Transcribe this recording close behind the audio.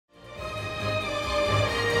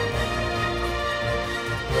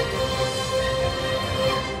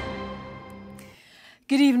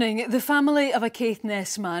Good evening. The family of a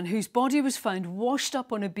Caithness man whose body was found washed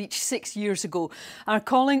up on a beach 6 years ago are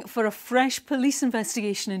calling for a fresh police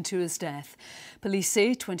investigation into his death. Police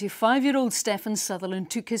say 25-year-old Stefan Sutherland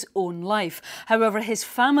took his own life. However, his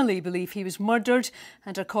family believe he was murdered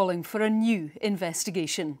and are calling for a new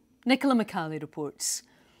investigation. Nicola McCally reports.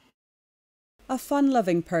 A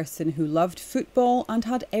fun-loving person who loved football and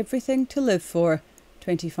had everything to live for.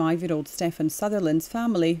 25-year-old Stefan Sutherland's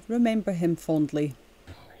family remember him fondly.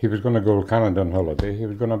 He was going to go to Canada on holiday, he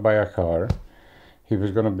was going to buy a car, he was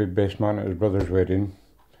going to be best man at his brother's wedding.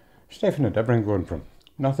 Stefan had everything going for him.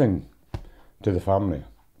 Nothing to the family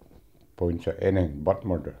points at anything but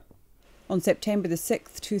murder. On September the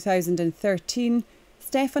 6th, 2013,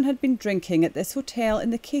 Stefan had been drinking at this hotel in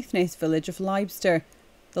the Caithness village of Leibster.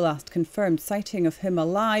 The last confirmed sighting of him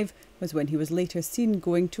alive was when he was later seen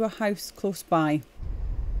going to a house close by.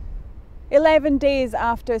 11 days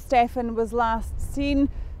after Stefan was last seen,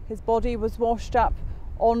 his body was washed up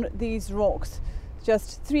on these rocks,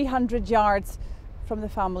 just 300 yards from the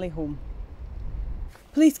family home.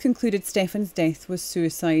 Police concluded Stefan's death was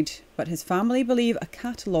suicide, but his family believe a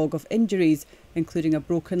catalogue of injuries, including a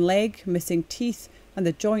broken leg, missing teeth and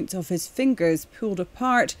the joints of his fingers pulled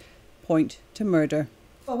apart, point to murder.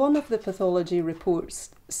 Well, one of the pathology reports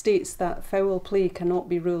states that foul play cannot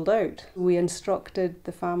be ruled out. We instructed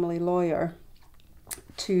the family lawyer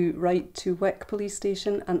to write to Wick Police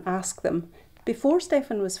Station and ask them, before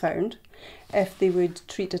Stefan was found, if they would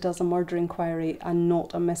treat it as a murder inquiry and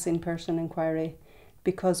not a missing person inquiry,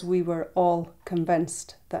 because we were all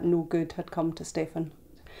convinced that no good had come to Stefan.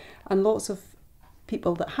 And lots of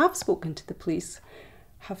people that have spoken to the police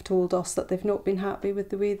have told us that they've not been happy with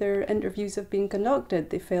the way their interviews have been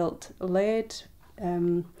conducted. They felt led,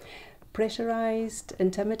 pressurised,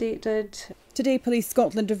 intimidated. Today, Police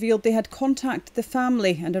Scotland revealed they had contacted the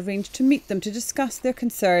family and arranged to meet them to discuss their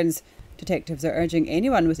concerns. Detectives are urging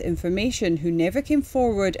anyone with information who never came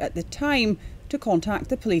forward at the time to contact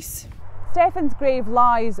the police. Stefan's grave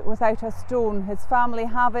lies without a stone. His family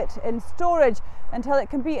have it in storage until it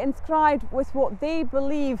can be inscribed with what they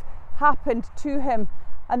believe happened to him.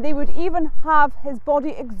 And they would even have his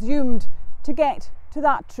body exhumed to get to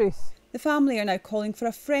that truth. The family are now calling for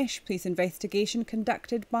a fresh police investigation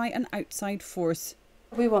conducted by an outside force.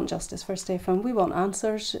 We want justice for Stefan, we want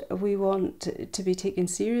answers, we want to be taken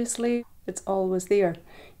seriously. It's always there.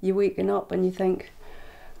 You're waking up and you think,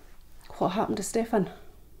 what happened to Stefan?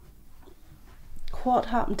 What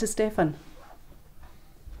happened to Stefan?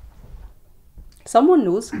 Someone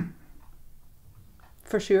knows,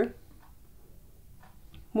 for sure.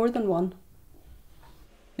 More than one.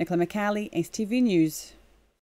 Nicola McCally, STV News.